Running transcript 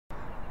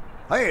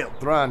Hail,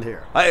 Thrand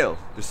here. Hail,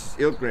 this is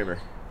Eldgrimr.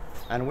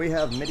 And we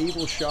have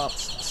Medieval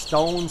Shoppe's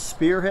Stone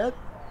Spearhead,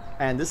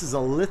 and this is a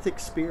lithic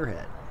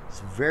spearhead. It's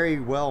very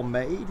well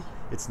made.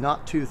 It's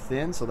not too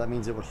thin, so that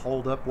means it would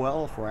hold up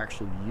well for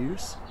actual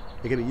use.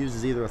 It can be used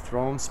as either a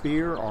thrown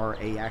spear or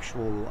a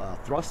actual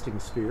thrusting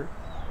spear.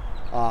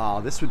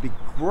 This would be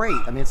great.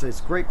 I mean,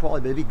 it's great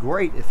quality, but it'd be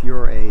great if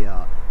you're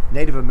a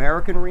Native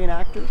American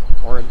reenactor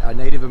or a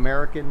Native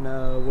American.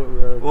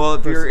 Well,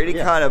 if you're any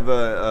kind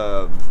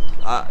of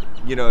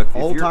you know, if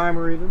old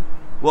timer even.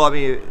 Well, I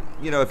mean,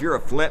 you know, if you're a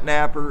flint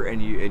napper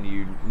and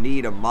you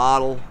need a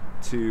model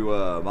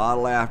to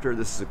model after,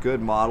 this is a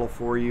good model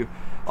for you.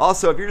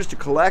 Also, if you're just a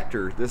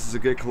collector, this is a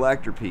good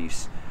collector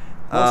piece.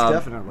 Most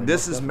definitely.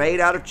 This is made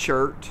out of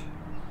chert.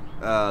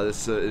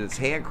 It's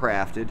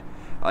handcrafted.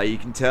 You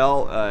can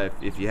tell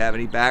if you have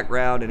any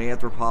background in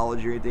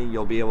anthropology or anything,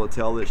 you'll be able to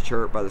tell this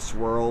chert by the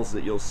swirls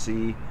that you'll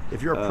see.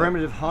 If you're a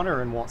primitive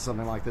hunter and want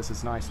something like this,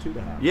 it's nice too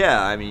to have.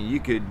 Yeah, I mean, you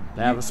could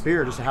have a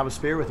spear, just to have a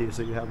spear with you,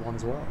 so you have one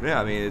as well. Yeah,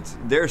 I mean,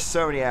 there's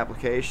so many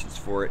applications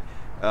for it,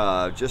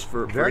 just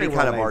for any well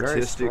kind of made,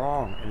 artistic. Very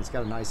strong, and it's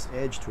got a nice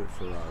edge to it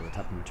for the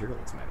type of material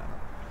it's made out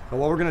of. But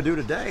what we're going to do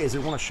today is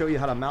we want to show you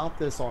how to mount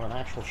this on an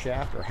actual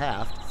shaft or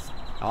haft,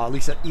 at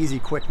least an easy,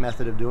 quick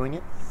method of doing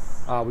it.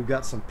 We've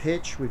got some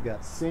pitch, we've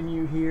got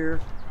sinew here.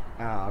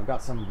 I've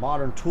got some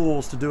modern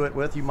tools to do it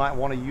with. You might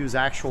want to use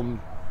actual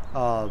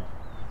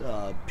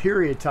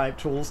period type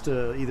tools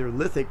to either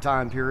lithic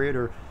time period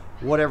or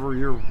whatever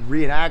you're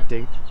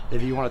reenacting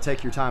if you want to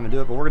take your time and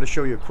do it. But we're going to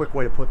show you a quick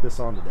way to put this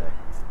on today.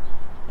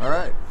 All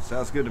right,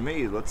 sounds good to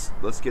me. Let's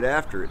get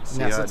after it and see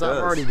now, how since it does.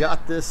 I've already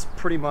got this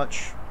pretty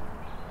much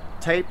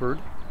tapered,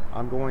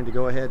 I'm going to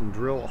go ahead and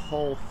drill a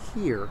hole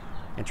here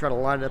and try to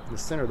line it up in the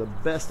center the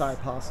best I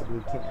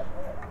possibly can.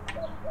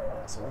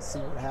 So let's see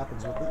what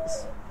happens with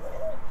this.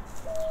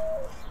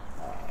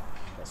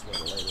 Best way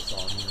to lay this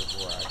on here is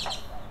where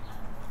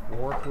I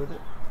can work with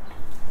it.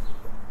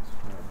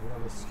 I'm going to drill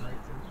this straight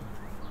through.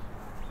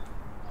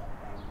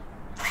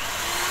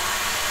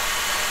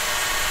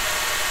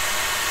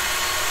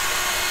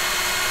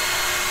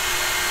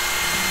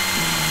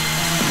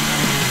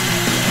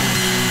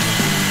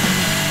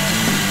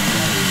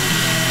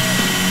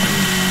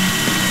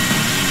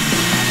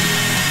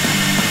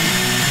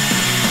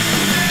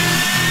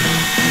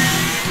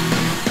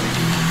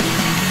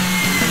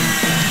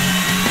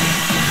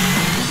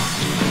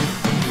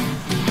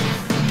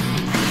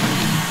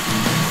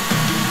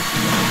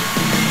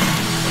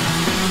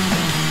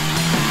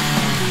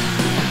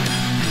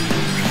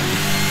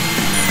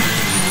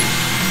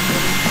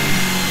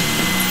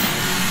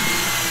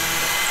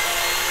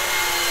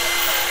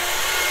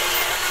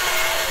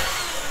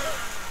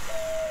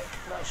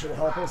 Should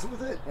help us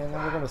with it, and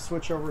then we're going to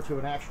switch over to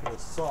an actual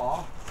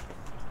saw.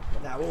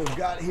 Now what we've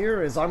got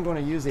here is I'm going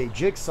to use a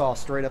jigsaw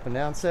straight up and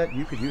down set.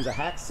 You could use a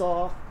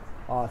hacksaw.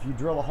 If you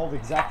drill a hole the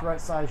exact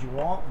right size you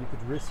want, you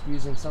could risk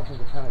using something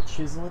to kind of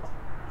chisel it.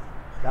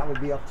 That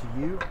would be up to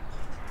you.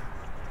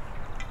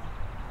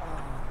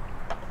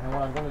 And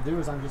what I'm going to do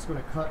is I'm just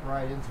going to cut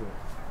right into it,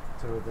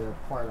 to the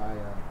part I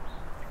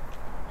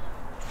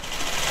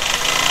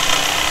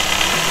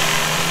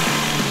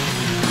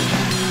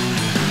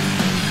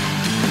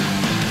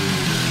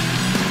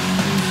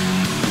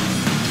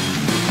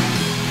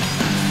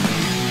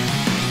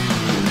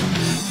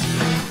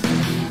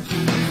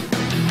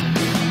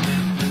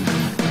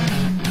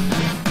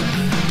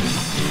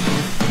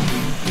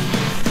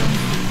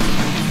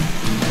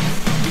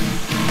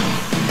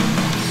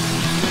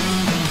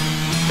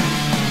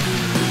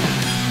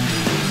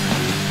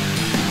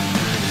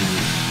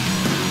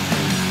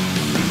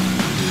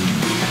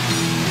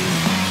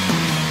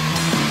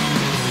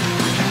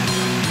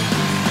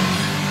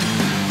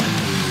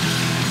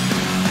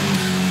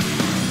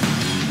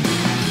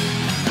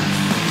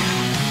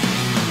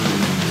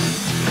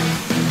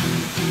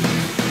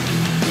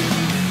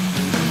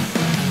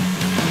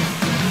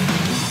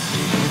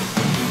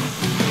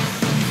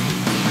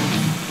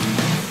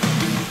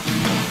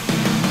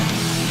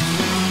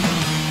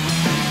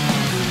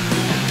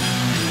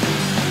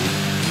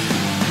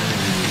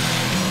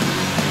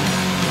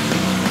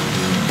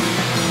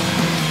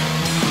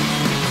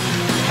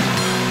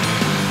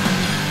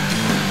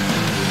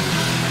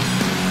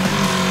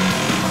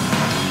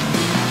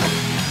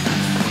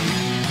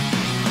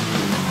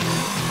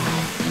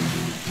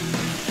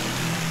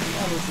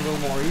a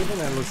little more even,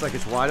 and it looks like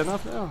it's wide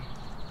enough now.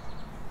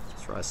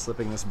 Let's try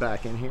slipping this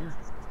back in here.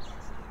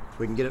 If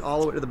we can get it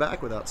all the way to the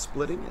back without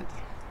splitting it,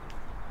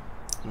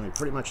 and we've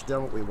pretty much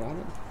done what we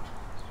wanted.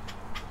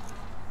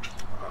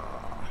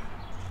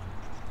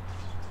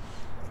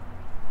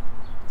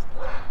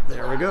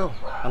 There we go.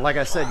 And like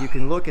I said, you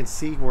can look and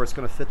see where it's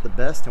going to fit the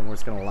best and where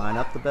it's going to line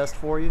up the best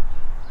for you.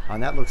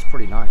 And that looks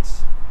pretty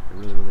nice. It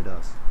really, really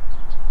does.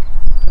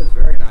 That is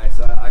very nice.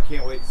 I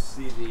can't wait to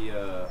see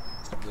the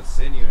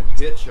sinew and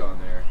pitch on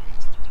there.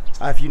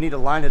 If you need to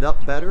line it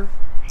up better,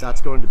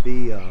 that's going to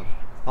be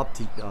up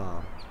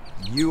to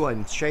you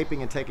and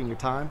shaping and taking your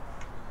time.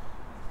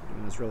 We're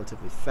doing this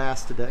relatively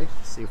fast today.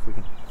 See if we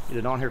can get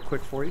it on here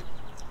quick for you.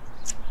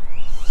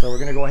 So we're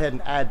going to go ahead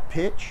and add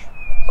pitch.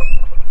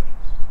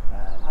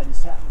 I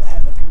just happen to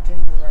have a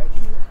container right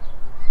here,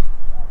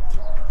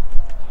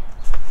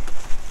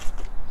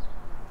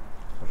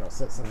 which I'll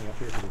set something up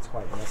here because it's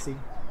quite messy.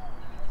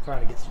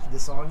 Trying to get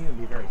this on you and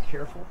be very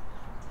careful.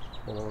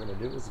 But what we're going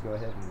to do is go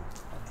ahead and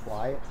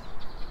apply it.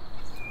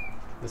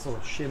 This will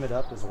shim it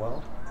up as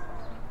well.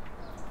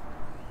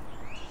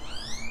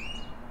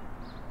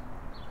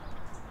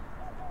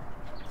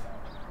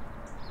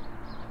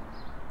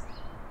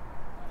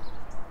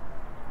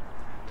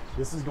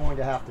 This is going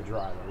to have to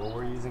dry though. What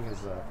we're using is,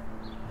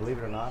 believe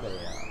it or not, a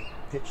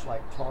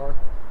pitch-like tar. If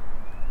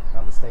I'm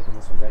not mistaken,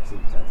 this one's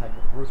actually a type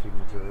of roofing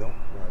material,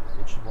 but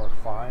it should work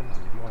fine.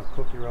 And if you want to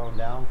cook your own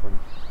down from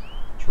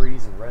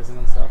trees and resin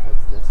and stuff,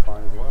 that's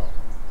fine as well.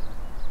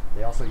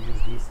 They also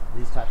use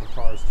these type of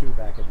tars too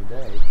back in the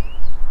day.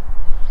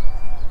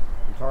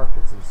 In tar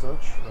pits and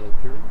such, really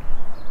pure.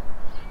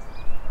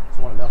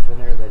 Just want enough in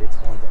there that it's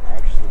going to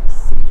actually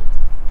seat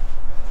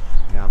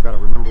it. Now I've got to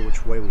remember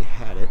which way we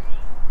had it.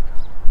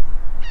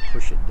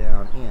 Push it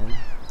down in,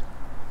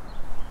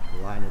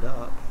 line it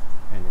up,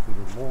 and if we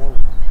need more, we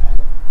can add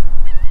it,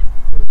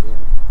 put it in.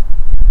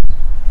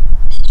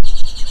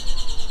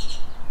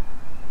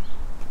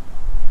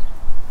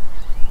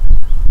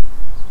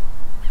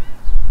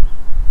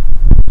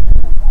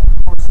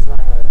 Of course, it's not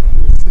going to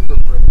be super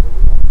pretty, but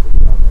we want it to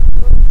be on there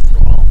good and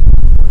strong.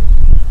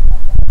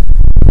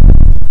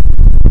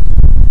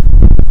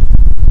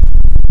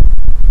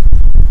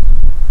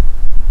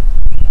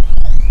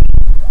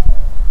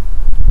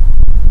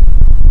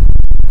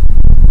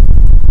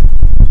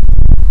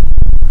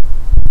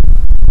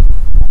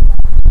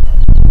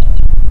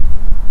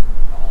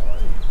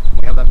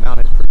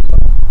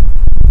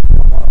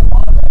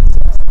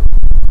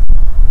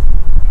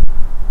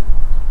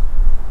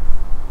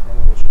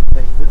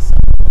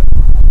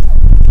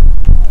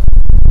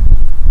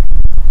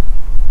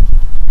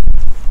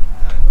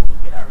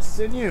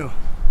 Sinew,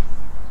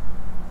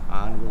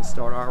 and we'll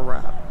start our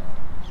wrap,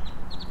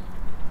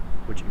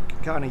 which you can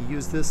kind of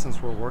use this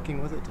since we're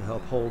working with it to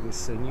help hold the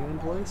sinew in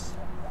place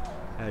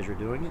as you're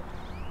doing it.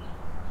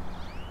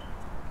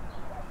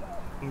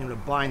 I'm going to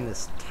bind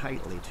this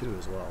tightly too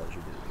as well as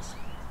you do this.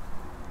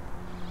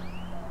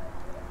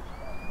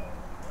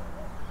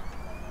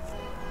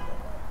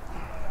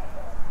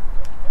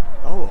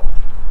 Oh,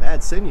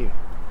 bad sinew.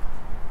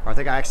 Or I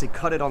think I actually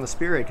cut it on the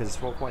spearhead because it's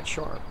 4-point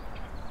sharp.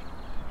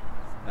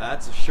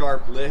 That's a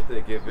sharp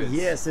lithic if it's...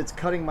 Yes, it's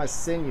cutting my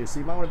sinew, so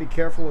you might want to be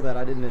careful with that.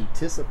 I didn't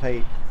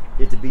anticipate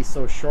it to be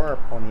so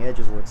sharp on the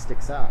edges where it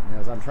sticks out. And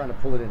as I'm trying to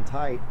pull it in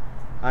tight,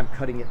 I'm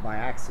cutting it by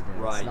accident.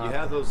 Right, you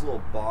have those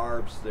little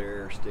barbs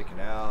there sticking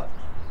out.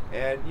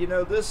 And you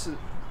know, this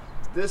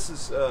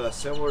is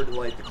similar to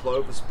like the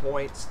Clovis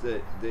points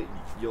that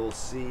you'll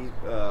see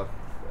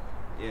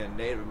in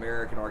Native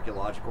American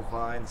archaeological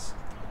finds.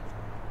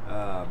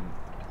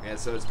 And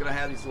so it's going to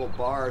have these little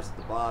bars at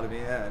the bottom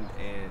end,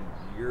 and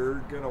you're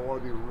going to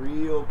want to be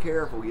real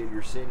careful getting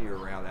your sinew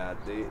around that.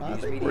 These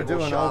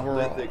medieval shop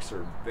lithics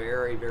are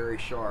very, very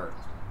sharp.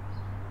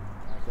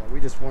 Okay, we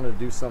just wanted to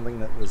do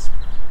something that was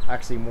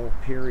actually more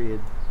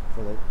period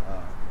for the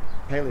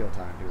paleo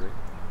time period.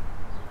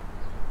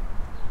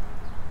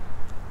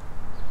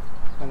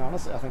 And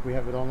honestly, I think we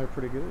have it on there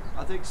pretty good.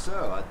 I think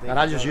so. And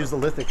I just used the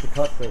lithic to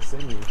cut the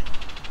sinew.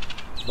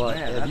 But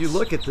man, if you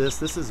look at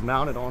this is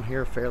mounted on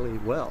here fairly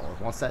well.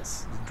 Once that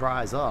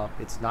dries up,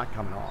 it's not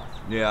coming off.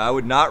 Yeah, I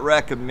would not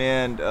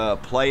recommend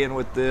playing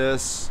with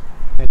this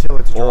until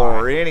it's dry.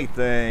 Or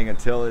anything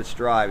until it's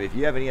dry. If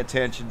you have any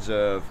intentions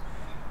of,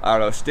 I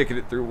don't know, sticking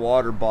it through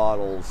water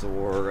bottles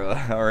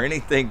or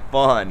anything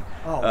fun,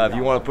 if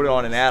you want to put it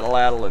on an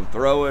atlatl and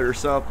throw it or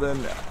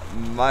something,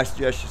 my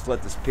suggestion is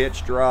let this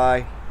pitch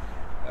dry.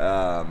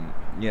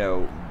 You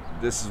know,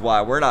 this is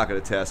why we're not going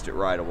to test it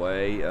right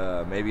away.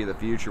 Maybe in the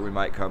future we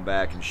might come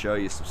back and show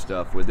you some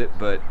stuff with it,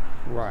 but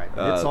right,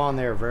 it's on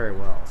there very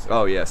well. So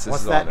oh yes,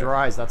 once that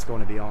dries, that's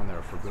going to be on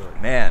there for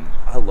good. Man,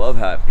 I love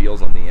how it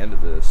feels on the end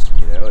of this.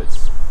 You know,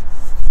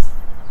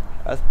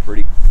 that's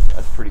pretty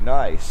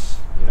nice.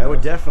 You know? That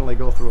would definitely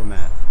go through a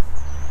mat.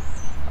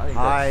 I think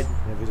hide,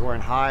 if he's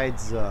wearing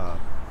hides,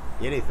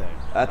 anything.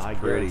 That's I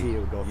pretty. guarantee it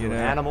would go through an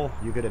animal.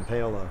 You could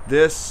impale a.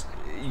 This.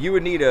 You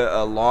would need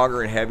a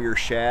longer and heavier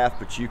shaft,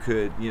 but you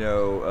could, you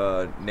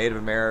know, Native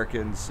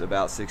Americans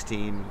about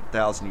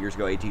 16,000 years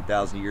ago,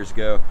 18,000 years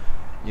ago,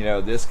 you know,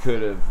 you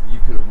could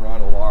have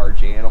run a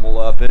large animal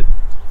up it.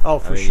 Oh,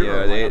 for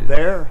sure. Like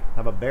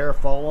have a bear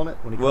fall on it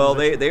when he comes. Well,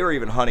 they were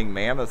even hunting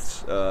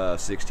mammoths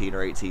 16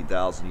 or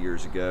 18,000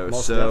 years ago.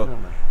 Most so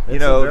definitely. You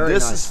know,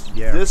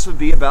 this would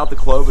be about the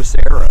Clovis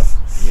era.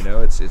 You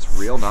know, it's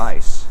real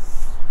nice.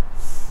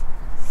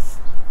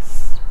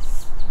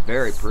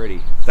 Very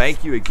pretty.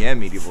 Thank you again,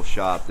 Medieval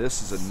Shop.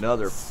 This is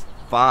another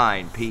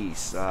fine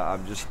piece. I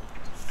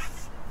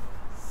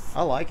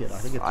like it. I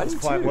think it does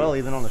quite well,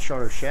 even on the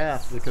shorter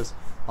shaft, because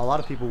a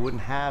lot of people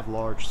wouldn't have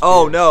large spears.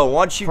 Oh no!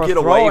 Once you get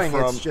away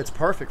from, it's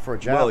perfect for a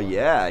javelin. Well,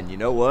 yeah, and you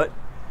know what?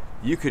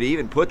 You could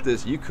even put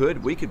this. We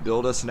could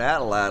build us an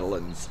atlatl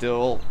and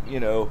still,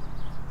 you know,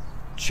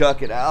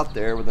 chuck it out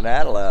there with an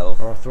atlatl.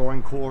 Or a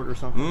throwing cord or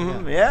something.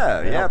 Mm-hmm.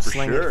 Yeah, for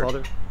sling sure. it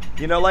further.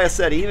 You know, like I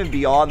said, even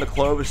beyond the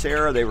Clovis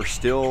era, they were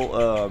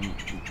still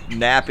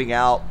napping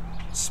out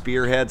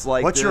spearheads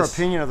like What's this. your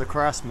opinion of the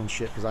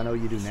craftsmanship? Because I know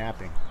you do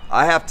napping.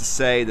 I have to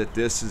say that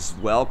this is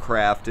well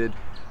crafted.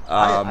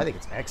 I think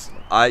it's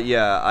excellent.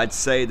 I'd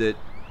say that,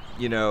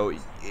 you know,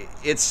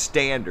 it's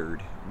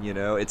standard. You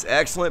know, it's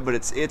excellent, but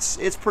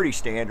it's pretty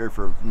standard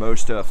for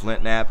most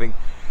flint napping.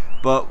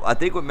 But I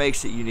think what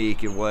makes it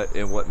unique and what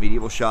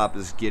Medieval Shop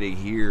is getting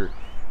here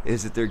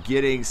is that they're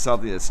getting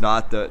something that's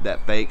not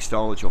that fake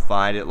stone that you'll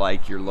find at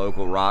like your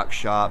local rock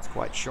shop. It's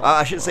quite sharp.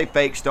 I shouldn't say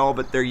fake stone,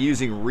 but they're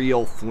using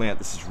real flint.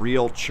 This is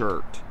real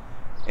chert,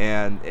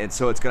 and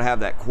so it's going to have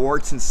that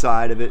quartz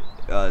inside of it.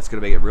 It's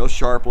going to make it real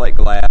sharp like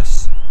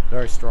glass.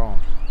 Very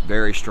strong.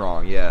 Very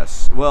strong,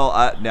 yes. Well,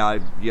 now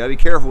you gotta be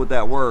careful with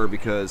that word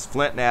because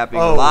flint napping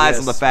relies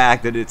on the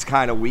fact that it's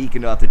kind of weak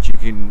enough that you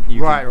can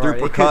through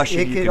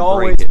percussion it you could can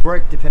always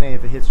break depending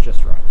if it hits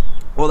just right.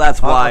 Well,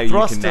 that's why you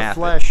thrust can nap to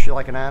flesh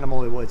like an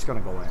animal, it's going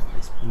to go in.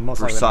 It's most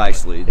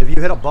precisely. If you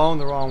hit a bone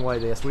the wrong way,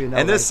 we know.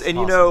 And this, and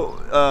you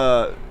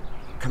know,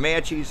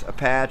 Comanches,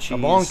 Apaches. A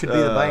bone could be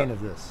the bane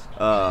of this.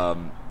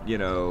 You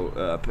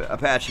know,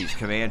 Apaches,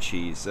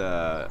 Comanches,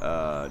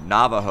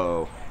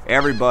 Navajo.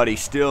 Everybody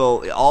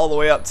still, all the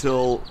way up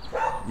till,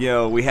 you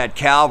know, we had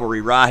cavalry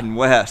riding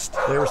west.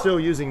 They were still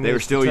using these. They were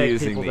still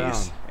using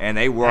these, and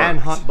they worked. And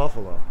hunt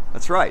buffalo.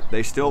 That's right.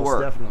 They still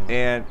work. Definitely.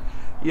 And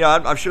you know,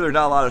 I'm sure there's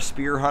not a lot of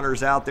spear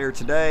hunters out there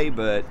today,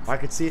 but I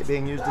could see it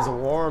being used as a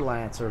war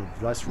lance or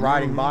just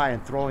riding by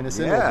and throwing this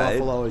into a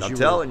buffalo. I'm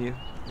telling you,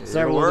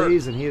 several of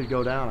these, and he would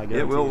go down. I guess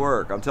it will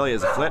work. I'm telling you,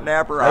 as a flint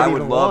napper, I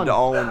would love to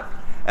own.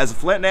 As a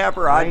flint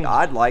napper,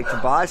 I'd like to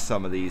buy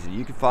some of these, and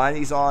you can find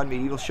these on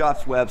Medieval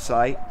Shop's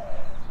website.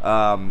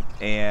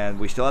 And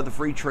we still have the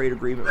free trade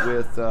agreement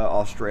with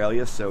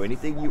Australia, so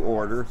anything you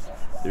order,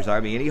 there's not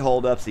gonna be any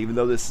holdups, even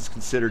though this is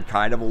considered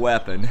kind of a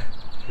weapon.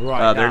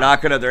 Right. They're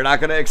not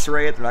gonna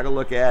X-ray it. They're not gonna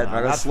look at it. They're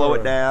not gonna slow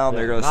it down.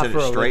 They're gonna send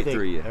it straight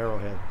through you.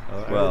 Arrowhead.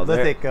 Well,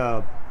 lithic.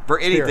 For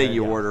anything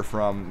you order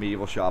from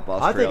Medieval Shop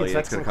Australia,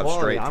 it's going to come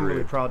straight through. I'm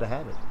really proud to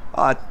have it.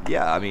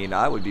 Yeah, I mean,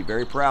 I would be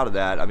very proud of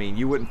that. I mean,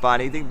 you wouldn't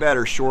find anything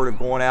better short of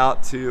going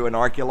out to an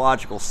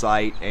archaeological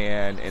site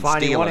and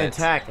finding stealing one it.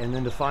 intact, and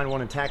then to find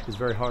one intact is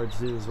very hard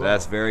to do as well.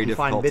 That's very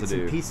difficult to do. You find bits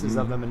and pieces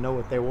of them and know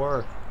what they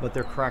were, but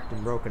they're cracked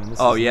and broken. And this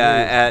oh is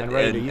yeah, and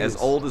ready to use. As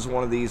old as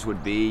one of these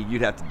would be,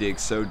 you'd have to dig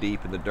so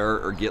deep in the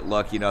dirt or get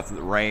lucky enough that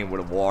the rain would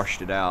have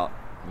washed it out.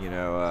 You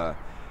know,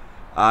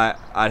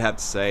 I'd have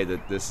to say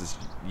that this is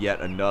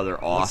yet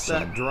another awesome.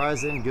 Once that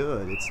dries in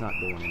good, it's not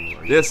going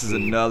anywhere. This is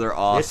another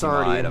awesome It's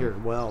already item. in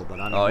here well, but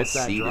I mean, once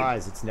that seeded.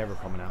 dries, it's never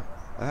coming out.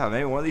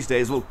 Maybe one of these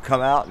days we'll come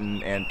out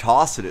and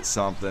toss it at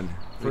something.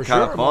 For kind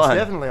sure, of most fun.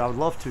 definitely, I would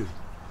love to.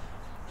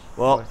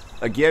 Well,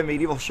 again,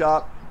 Medieval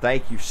Shop,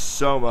 thank you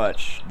so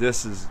much.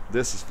 This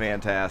is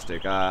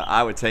fantastic.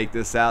 I would take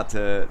this out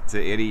to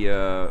any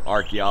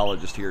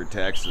archaeologist here in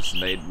Texas,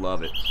 and they'd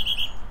love it.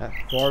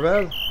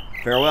 Farewell.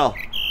 Farewell.